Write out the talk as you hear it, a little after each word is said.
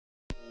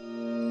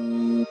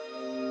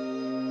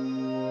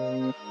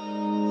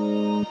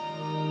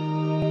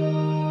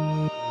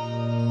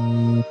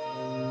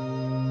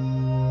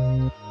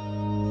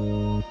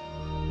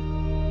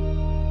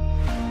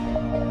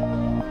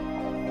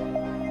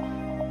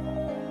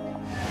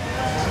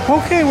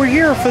Okay, we're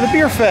here for the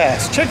Beer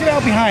Fest. Check it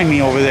out behind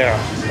me over there.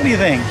 What do you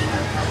think?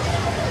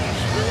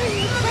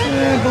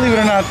 Believe it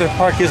or not, the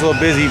park is a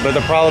little busy, but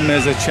the problem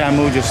is that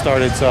Shamu just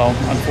started, so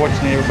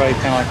unfortunately everybody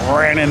kind of like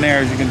ran in there,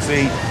 as you can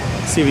see.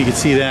 See if you can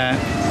see that.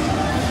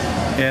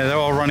 Yeah, they're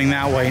all running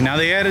that way. Now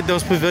they added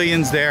those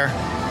pavilions there.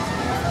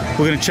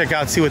 We're gonna check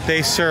out, see what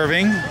they're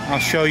serving. I'll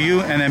show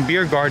you, and then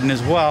beer garden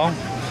as well.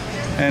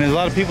 And there's a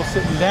lot of people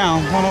sitting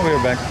down. Come on over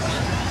here, Beck.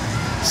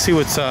 See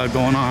what's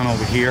going on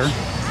over here.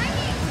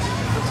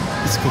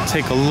 Let's go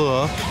take a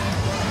look.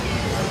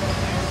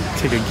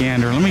 Take a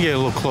gander. Let me get a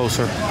little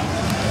closer.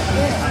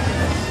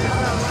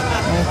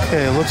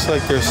 Okay, it looks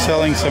like they're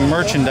selling some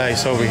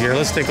merchandise over here.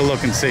 Let's take a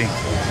look and see.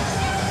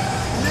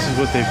 This is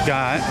what they've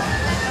got.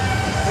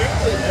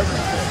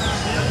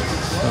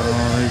 So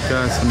they've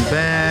got some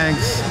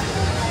bags.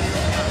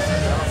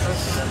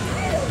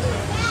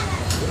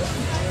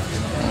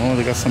 Oh,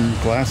 they got some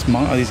glass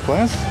mugs. Are these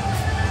glass?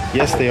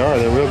 Yes, they are.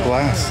 They're real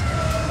glass.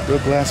 Real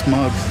glass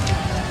mugs.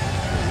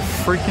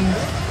 Freaking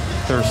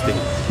thirsty.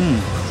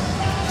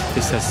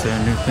 Guess that's their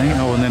new thing.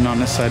 Oh, and then on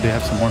this side they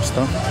have some more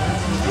stuff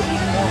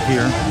over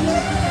here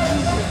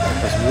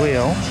as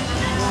well.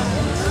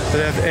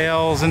 They have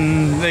ales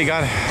and they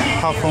got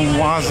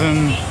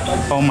Hopfenwazen.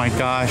 Oh my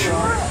gosh,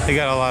 they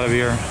got a lot of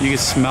beer. You can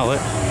smell it.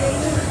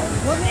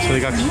 So they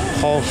got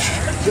Kolsch,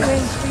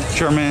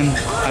 German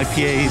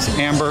IPAs,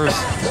 ambers,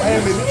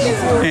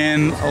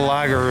 and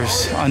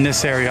lagers on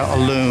this area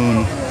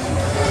alone.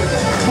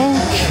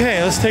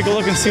 Okay, let's take a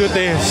look and see what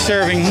they're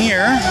serving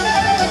here.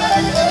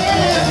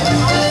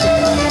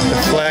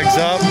 The flag's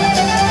up.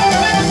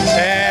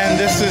 And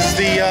this is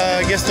the,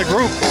 I guess the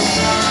group.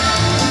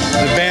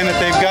 The band that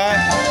they've got.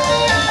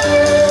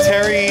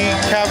 Terry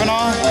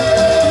Kavanaugh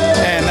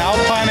and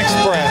Alpine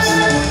Express.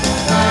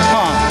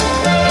 Huh.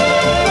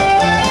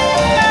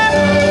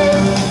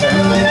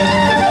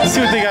 Okay. Let's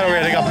see what they got over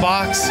here. They got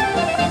box,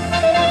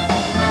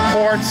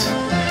 ports,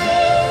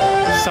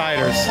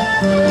 ciders.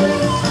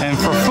 And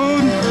for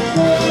food,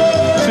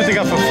 let's see what they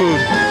got for food.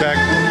 Back.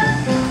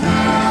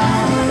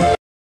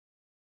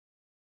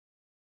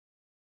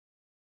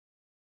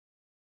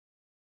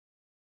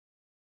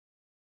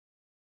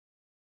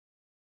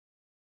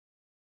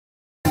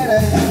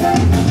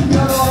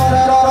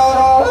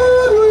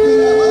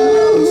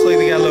 Looks like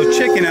they got a little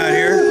chicken out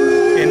here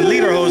in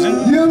Lederhosen.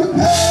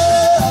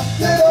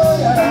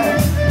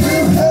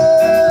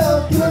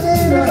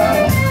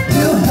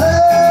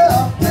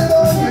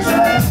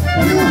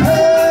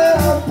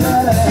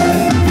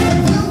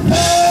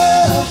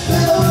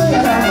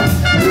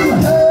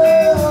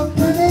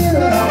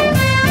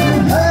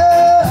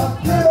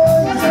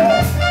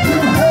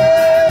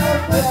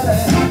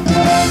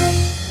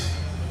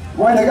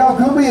 Way to go,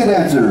 cumbia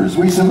dancers!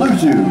 We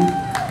salute you.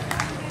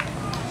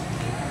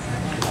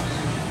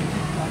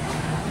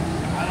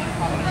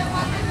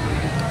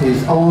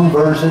 His own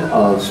version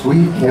of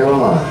Sweet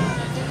Caroline.